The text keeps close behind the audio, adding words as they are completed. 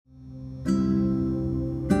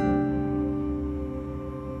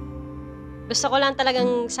Gusto ko lang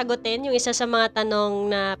talagang sagutin yung isa sa mga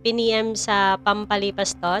tanong na piniem sa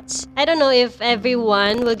Pampalipas Thoughts. I don't know if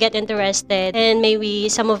everyone will get interested and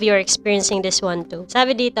maybe some of you are experiencing this one too.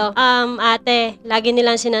 Sabi dito, ate, lagi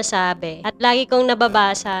nilang sinasabi at lagi kong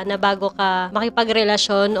nababasa na bago ka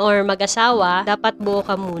makipagrelasyon or mag-asawa, dapat buo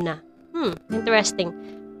ka muna. Interesting.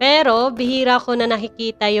 Pero, bihira ko na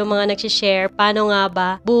nakikita yung mga nagsishare paano nga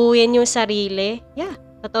ba buuin yung sarili. Yeah,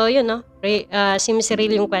 totoo yun, no? Seems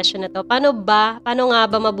real yung question na to. Paano nga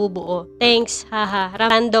ba mabubuo? Thanks, haha.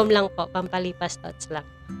 Random lang po, Pampalipas Thoughts lang.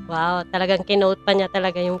 Wow, talagang kinote pa niya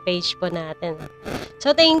talaga yung page po natin.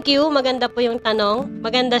 So, thank you. Maganda po yung tanong.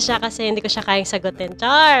 Maganda siya kasi hindi ko siya kayang sagutin.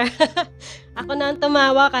 Char! Ako na ang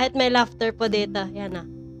tumawa kahit may laughter po dito. Yan na.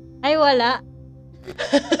 Ay, wala.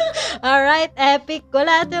 Alright, epic.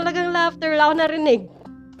 Wala talagang laughter. Wala ako narinig.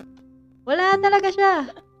 Wala talaga siya.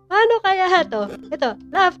 Paano kaya to? Ito,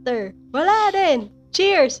 laughter. Wala din.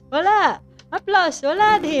 Cheers. Wala. Applause.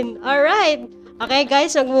 Wala din. Alright. Okay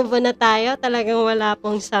guys, mag-move on na tayo. Talagang wala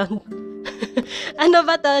pong sound. Ano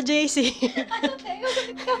ba to, JC?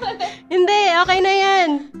 Hindi, okay na yan.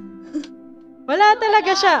 Wala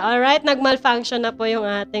talaga siya. Alright, nag-malfunction na po yung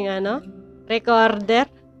ating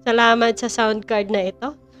recorder. Salamat sa sound card na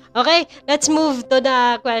ito. Okay, let's move to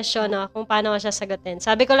the question, kung paano ko siya sagutin.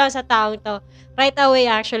 Sabi ko lang sa taong to, right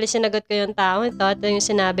away actually sinagot ko yung taong ito, ito yung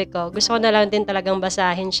sinabi ko. Gusto ko na lang din talagang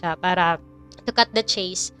basahin siya para to cut the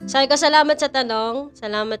chase. Sabi ko, salamat sa tanong,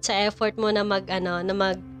 salamat sa effort mo na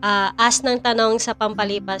ask ng tanong sa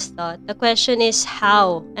Pampalipas Thought. The question is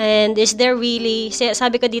how? And is there really,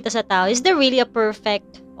 sabi ko dito sa tao, is there really a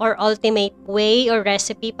perfect or ultimate way or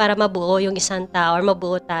recipe para mabuo yung isang tao or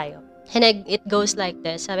mabuo tayo? And it goes like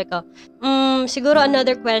this. Sabi ko, siguro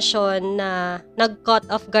another question na nag-caught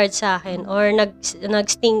off guard sa akin or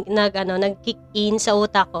nag-kick in sa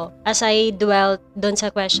utak ko as I dwelt doon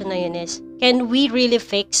sa question na yun is, can we really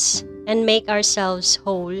fix and make ourselves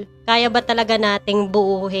whole? Kaya ba talaga nating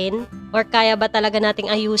buuhin? Or kaya ba talaga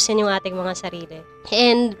nating ayusin yung ating mga sarili?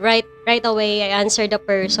 And right away, I answered the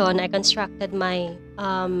person. I constructed my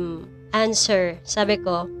answer. Sabi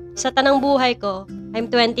ko, sa tanang buhay ko,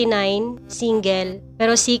 I'm 29, single,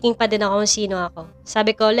 pero seeking pa din ako kung sino ako.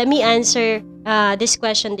 Sabi ko, let me answer this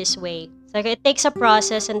question this way. Sabi ko, it takes a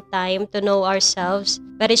process and time to know ourselves,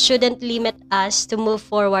 but it shouldn't limit us to move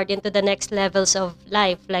forward into the next levels of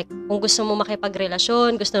life. Like, kung gusto mo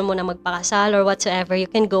makipagrelasyon, gusto mo na magpakasal or whatsoever, you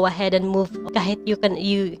can go ahead and move kahit you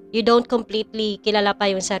don't completely kilala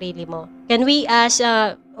pa yung sarili mo. Can we ask,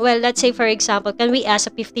 let's say for example, can we ask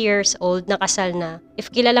a 50 years old na kasal na, if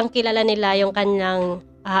kilalang kilala nila yung kanilang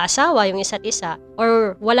asawa, yung isa't isa,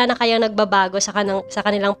 or wala na kayang nagbabago sa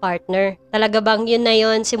kanilang partner? Talaga bang yun na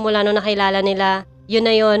yun, simula nung nakilala nila, yun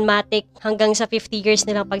na yun, matik, hanggang sa 50 years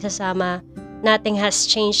nilang pagsasama, nothing has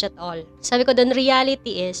changed at all? Sabi ko, dun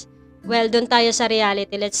reality is, dun tayo sa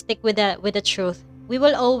reality, let's stick with the truth. We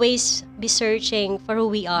will always be searching for who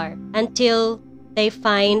we are until we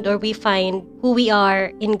find who we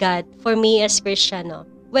are in God. For me as Christian,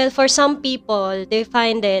 for some people, they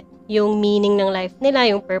find it yung meaning ng life nila,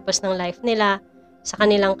 yung purpose ng life nila sa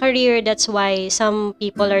kanilang career. That's why some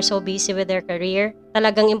people are so busy with their career.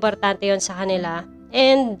 Talagang importante yon sa kanila.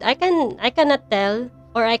 And I cannot tell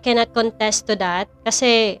or I cannot contest to that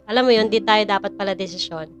kasi alam mo yun, di tayo dapat pala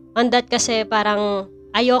desisyon. On that kasi parang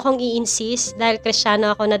ayokong i-insist dahil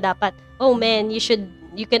Kristiyano ako na dapat, oh man,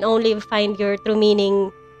 you can only find your true meaning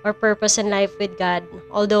or purpose in life with God.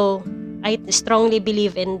 Although I strongly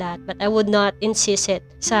believe in that, but I would not insist it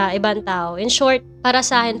sa ibang tao. In short, para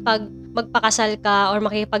sa akin, pag magpakasal ka or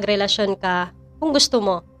makipagrelasyon ka, kung gusto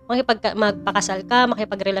mo, magpakasal ka,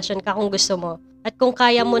 makipagrelasyon ka kung gusto mo. At kung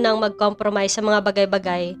kaya mo nang mag-compromise sa mga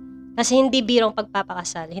bagay-bagay, kasi hindi biro ang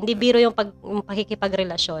pagpapakasal, hindi biro yung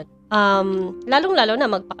pakikipagrelasyon. Lalong-lalo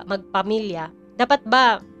na magpamilya. Dapat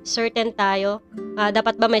ba certain tayo?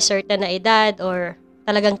 Dapat ba may certain na edad or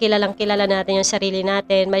talagang kilala natin yung sarili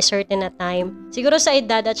natin, may certain na time? Siguro sa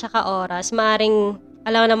edad at saka oras, maaring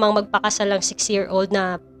alam namang magpakasal lang 6-year-old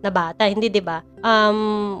na bata, hindi, di ba?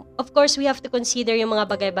 Of course, we have to consider yung mga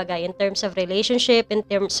bagay-bagay in terms of relationship, in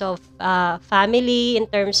terms of family, in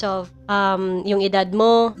terms of yung edad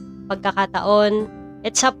mo, pagkakataon.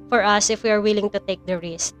 It's up for us if we are willing to take the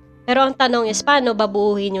risk. Pero ang tanong is, paano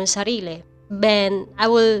babuuhin yung sarili? Then,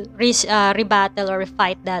 I will rebuttal or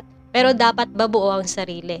refight that. Pero dapat babuo ang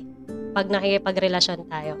sarili pag nakikipagrelasyon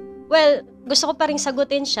tayo? Well, gusto ko pa rin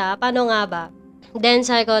sagutin siya. Paano nga ba? Then,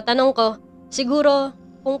 tanong ko, siguro,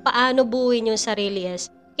 kung paano buuin yung sarili is,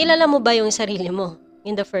 kilala mo ba yung sarili mo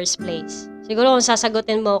in the first place? Siguro kung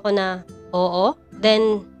sasagutin mo ako na, oo,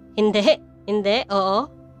 then, hindi, oo.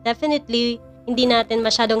 Definitely, hindi natin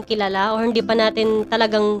masyadong kilala or hindi pa natin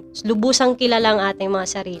talagang lubusang kilala ang ating mga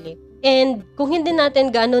sarili. And kung hindi natin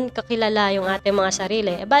ganun kakilala yung ating mga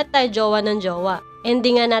sarili, bakit tayo jowa ng jowa?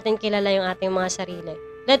 Hindi nga natin kilala yung ating mga sarili.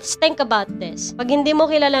 Let's think about this. Pag hindi mo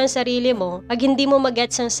kilala ang sarili mo, pag hindi mo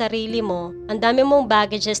magets ang sarili mo, ang dami mong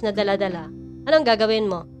baggages na dala-dala, anong gagawin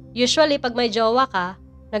mo? Usually, pag may jowa ka,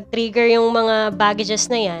 nag-trigger yung mga baggages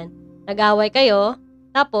na yan, nag-away kayo,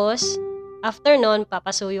 tapos, after nun,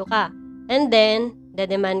 papasuyo ka. And then,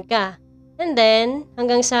 dedemand ka. And then,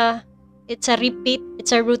 hanggang sa it's a repeat,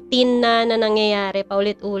 it's a routine na nangyayari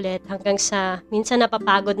paulit-ulit hanggang sa minsan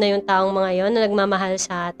napapagod na yung taong mga yon na nagmamahal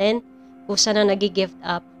sa atin, kusa na nag-gift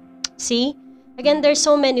up. See? Again, there's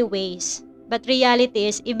so many ways. But reality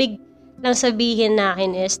is, ibig lang sabihin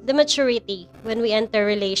natin is the maturity when we enter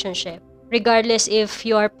relationship. Regardless if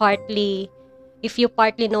you partly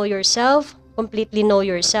know yourself, completely know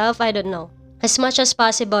yourself, I don't know. As much as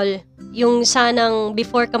possible, yung sanang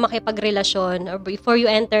before ka makipagrelasyon or before you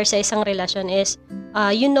enter sa isang relasyon is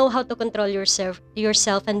you know how to control yourself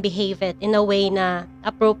and behave it in a way na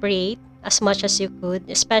appropriate as much as you could,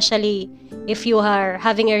 especially if you are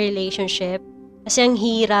having a relationship. Kasi ang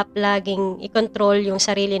hirap laging i-control yung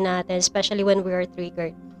sarili natin, especially when we are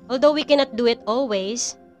triggered. Although we cannot do it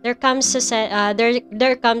always, there comes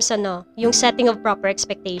yung setting of proper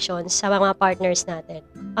expectations sa mga partners natin.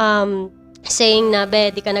 Saying na,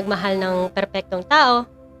 di ka nagmahal ng perfectong tao.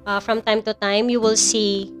 From time to time, you will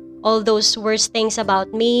see all those worst things about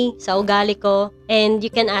me, sa ugali ko, and you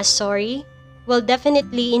can ask sorry. Well,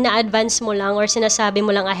 definitely, ina-advance mo lang or sinasabi mo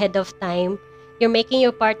lang ahead of time. You're making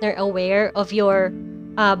your partner aware of your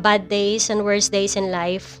bad days and worst days in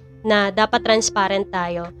life na dapat transparent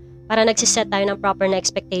tayo para nagsiset tayo ng proper na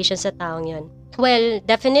expectations sa taong yun. Well,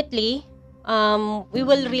 definitely, we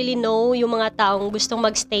will really know yung mga taong gustong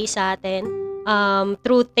magstay sa atin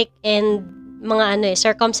through thick and mga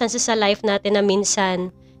circumstances sa life natin na minsan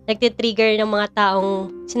nagtitrigger ng mga taong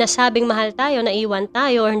sinasabing mahal tayo, naiwan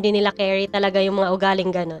tayo, or hindi nila carry talaga yung mga ugaling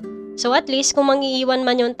ganon. So at least kung mangiiwan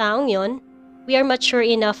man yung taong yon, we are mature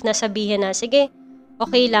enough na sabihin na, sige,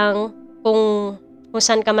 okay lang kung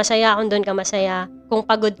saan ka masaya, kung doon ka masaya. Kung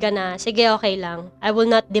pagod ka na, sige, okay lang. I will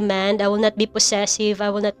not demand, I will not be possessive, I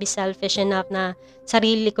will not be selfish enough na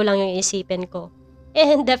sarili ko lang yung isipin ko.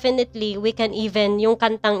 And definitely, we can even, yung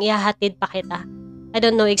kantang Ihahatid Pa Kita. I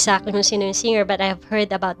don't know exactly kung sino yung singer, but I have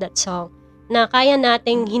heard about that song. Na kaya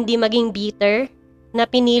nating hindi maging bitter, na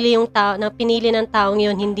pinili ng taong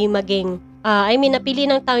yun, hindi maging, napili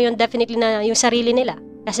ng taong yun definitely na yung sarili nila.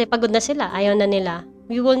 Kasi pagod na sila, ayaw na nila.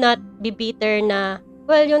 We will not be bitter na,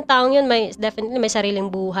 well, yung taong yun definitely may sariling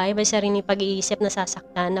buhay, may sariling pag-iisip,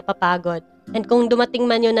 nasasaktan, napapagod. And kung dumating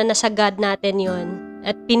man yun na nasagad natin yun,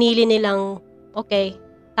 at pinili nilang, okay,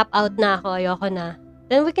 tap out na ako, ayoko na,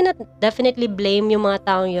 then we cannot definitely blame yung mga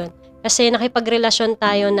taong yun. Kasi nakipagrelasyon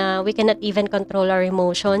tayo na we cannot even control our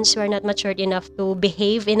emotions. We're not matured enough to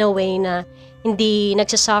behave in a way na hindi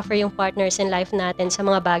nagsasuffer yung partners in life natin sa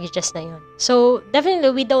mga baggages na yun. So, definitely,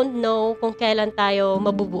 we don't know kung kailan tayo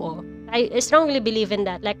mabubuo. I strongly believe in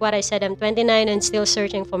that. Like what I said, I'm 29 and still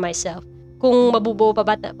searching for myself. Kung mabubuo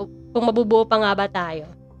pa nga ba tayo.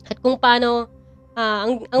 At kung paano,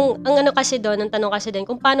 ang kasi doon, ang tanong kasi doon,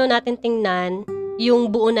 kung paano natin tingnan yung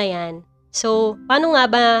buo na yan. So, paano nga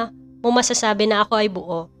ba mo masasabi na ako ay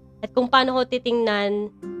buo? At kung paano ko titingnan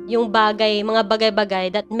yung mga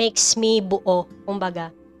bagay-bagay that makes me buo,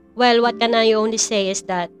 kumbaga. Well, what can I only say is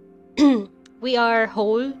that we are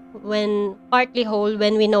partly whole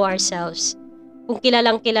when we know ourselves. Kung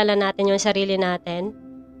kilalang-kilala natin yung sarili natin,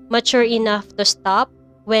 mature enough to stop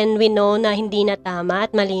when we know na hindi na tama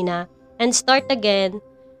at mali na, and start again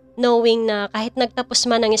knowing na kahit nagtapos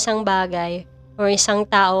man ng isang bagay or isang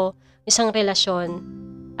tao, isang relasyon,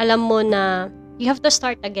 alam mo na you have to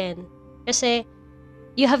start again. Kasi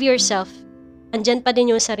you have yourself. Andyan pa din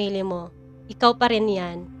yung sarili mo. Ikaw pa rin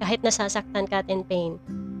yan, kahit nasasaktan ka at in pain.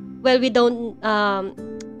 Well,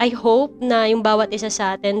 I hope na yung bawat isa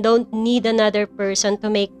sa atin don't need another person to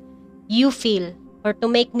make you feel or to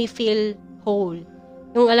make me feel whole.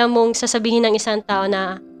 Yung alam mong sasabihin ng isang tao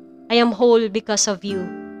na, I am whole because of you.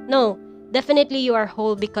 No, definitely you are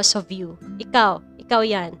whole because of you. Ikaw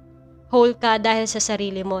yan. Whole ka dahil sa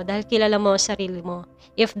sarili mo, dahil kilala mo ang sarili mo.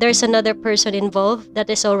 If there's another person involved,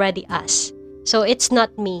 that is already us. So it's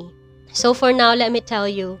not me. So for now, let me tell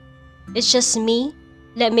you, it's just me.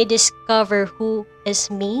 Let me discover who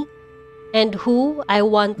is me and who I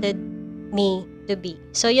wanted me to be.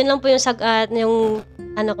 So yun lang po yung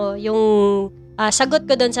sagot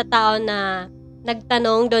ko doon sa tao na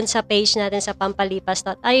nagtanong doon sa page natin sa Pampalipas.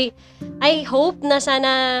 I hope na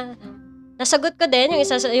sana nasagot ko din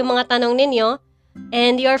yung mga tanong ninyo.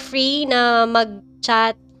 And you're free na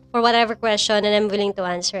mag-chat for whatever question and I'm willing to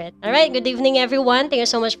answer it. Alright, good evening everyone. Thank you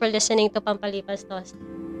so much for listening to Pampalipas Toast.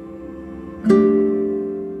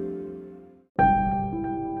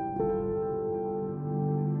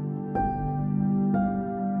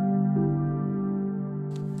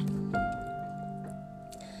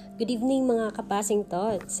 Good evening mga kapasing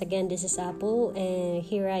thoughts. Again, this is Apple and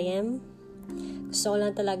here I am. Gusto ko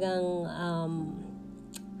lang talagang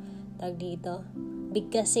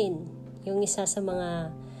bigkasin yung isa sa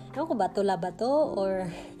mga ewan ko ba, tula ba to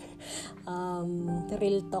or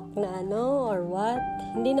real talk na or what.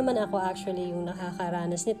 Hindi naman ako actually yung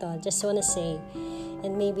nakakaranas nito. Just wanna say,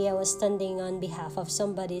 and maybe I was standing on behalf of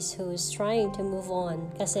somebody who's trying to move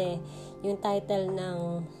on kasi yung title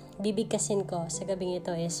ng bibigkasin ko sa gabing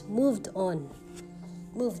ito is Moved On.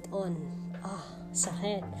 Moved On.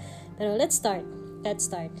 Sakit. Pero let's start.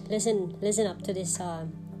 Listen up to this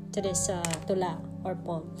tula or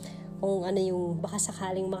poem. Kung ano yung baka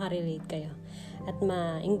sakaling makarelate kayo. At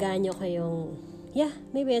maingganyo kayong,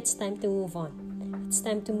 maybe it's time to move on. It's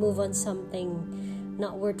time to move on something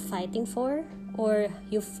not worth fighting for or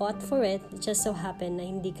you fought for it. It just so happened na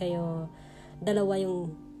hindi kayo dalawa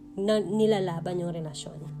yung nilalaban yung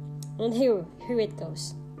relasyon. And here it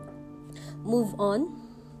goes. Move on.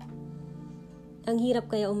 Ang hirap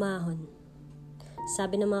kaya umahon.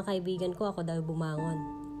 Sabi ng mga kaibigan ko, ako daw bumangon.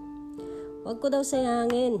 Huwag ko daw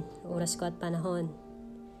sayangin, oras ko at panahon.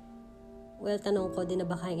 Well, tanong ko, di na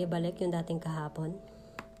ba kayang ibalik yung dating kahapon?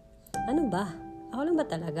 Ano ba? Ako lang ba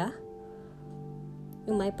talaga?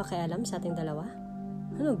 Yung may pakialam sa ating dalawa?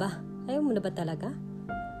 Ano ba? Ayaw mo na ba talaga?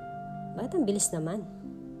 Bakit ang bilis naman?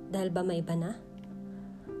 Dahil ba may iba na?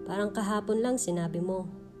 Parang kahapon lang sinabi mo,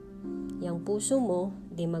 yung puso mo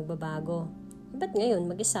di magbabago. Ba't ngayon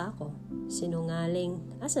mag-isa ako?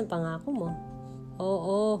 Sinungaling, asan pangako mo?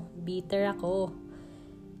 Oo, bitter ako.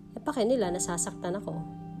 Pake nila nasasaktan ako.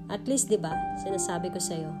 At least diba, sinasabi ko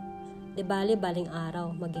sa'yo, di bali-baling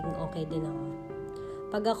araw magiging okay din ako.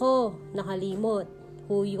 Pag ako nakalimot,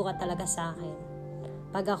 huyo ka talaga sa akin.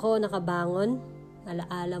 Pag ako nakabangon,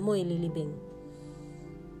 alaala mo ililibing.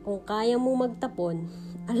 Kung kaya mo magtapon,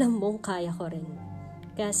 alam mong kaya ko rin.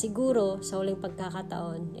 Kaya siguro, sa huling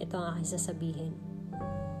pagkakataon, ito ang aking sasabihin.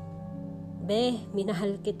 Be,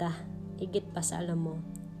 minahal kita, higit pa sa alam mo.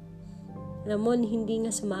 Alam mo, hindi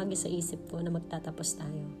nga sumagi sa isip ko na magtatapos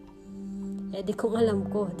tayo. Di kung alam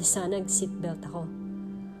ko, di sana nag-seatbelt ako.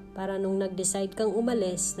 Para nung nag-decide kang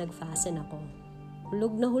umalis, nag-fasten ako.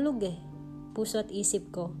 Hulog na hulog puso at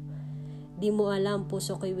isip ko. Di mo alam,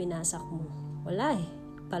 puso ko'y winasak mo. Wala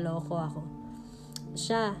paloko ako.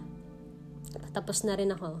 Siya, patapos na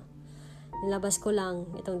rin ako. Nilabas ko lang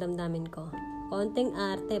itong damdamin ko. Konting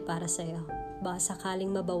arte para sa'yo. Baka sakaling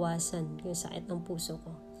mabawasan yung sakit ng puso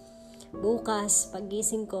ko. Bukas,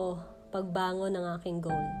 paggising ko, pagbangon ng aking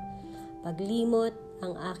goal. Paglimot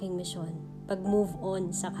ang aking misyon. Pag-move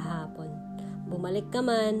on sa kahapon. Bumalik ka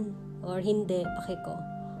man or hindi, paki ko.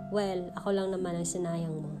 Well, ako lang naman ang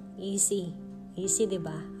sinayang mo. Easy. Easy,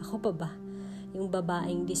 diba? Ako pa ba? Yung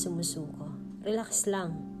babaeng di sumusuko. Relax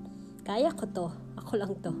lang. Kaya ko to. Ako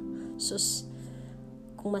lang to. Sus,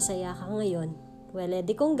 kung masaya ka ngayon, well,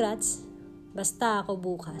 edi congrats. Basta ako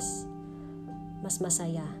bukas, mas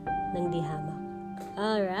masaya ng di hamak.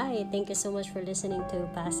 Alright, thank you so much for listening to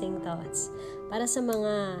Passing Thoughts. Para sa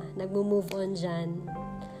mga nagmo-move on dyan,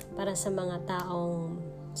 para sa mga taong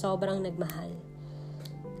sobrang nagmahal,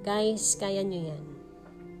 guys, kaya nyo yan.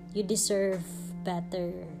 You deserve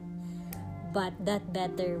better. But that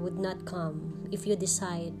better would not come if you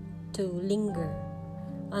decide to linger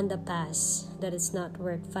on the past that it's not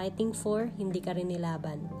worth fighting for, hindi ka rin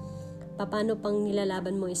nilaban. Paano pang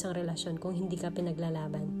nilalaban mo isang relasyon kung hindi ka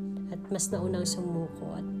pinaglalaban at mas naunang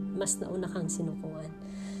sumuko at mas nauna kang sinukuan?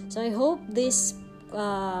 So I hope this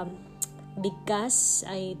bigkas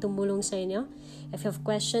ay tumulong sa inyo. If you have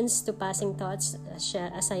questions to Passing Thoughts,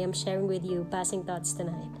 as I am sharing with you Passing Thoughts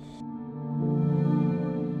tonight.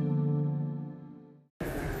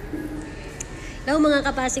 Hello mga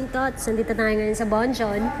kapasing thoughts, nandito tayo ngayon sa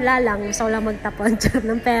Bonchon. Lalang, gusto ko lang magtapon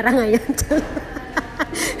ng pera ngayon.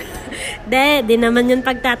 Di naman yun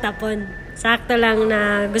pagtatapon. Sakto lang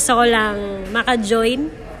na gusto ko lang maka-join.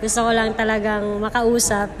 Gusto ko lang talagang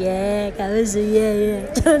makausap. Kausap,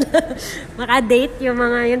 maka-date yung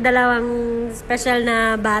dalawang special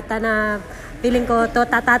na bata na feeling ko to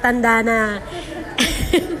tatatanda na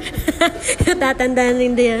tatanda na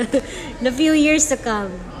hindi in a few years to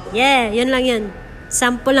come. Yun lang yan.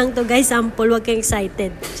 Sample lang to guys, sample. Huwag kayong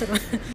excited.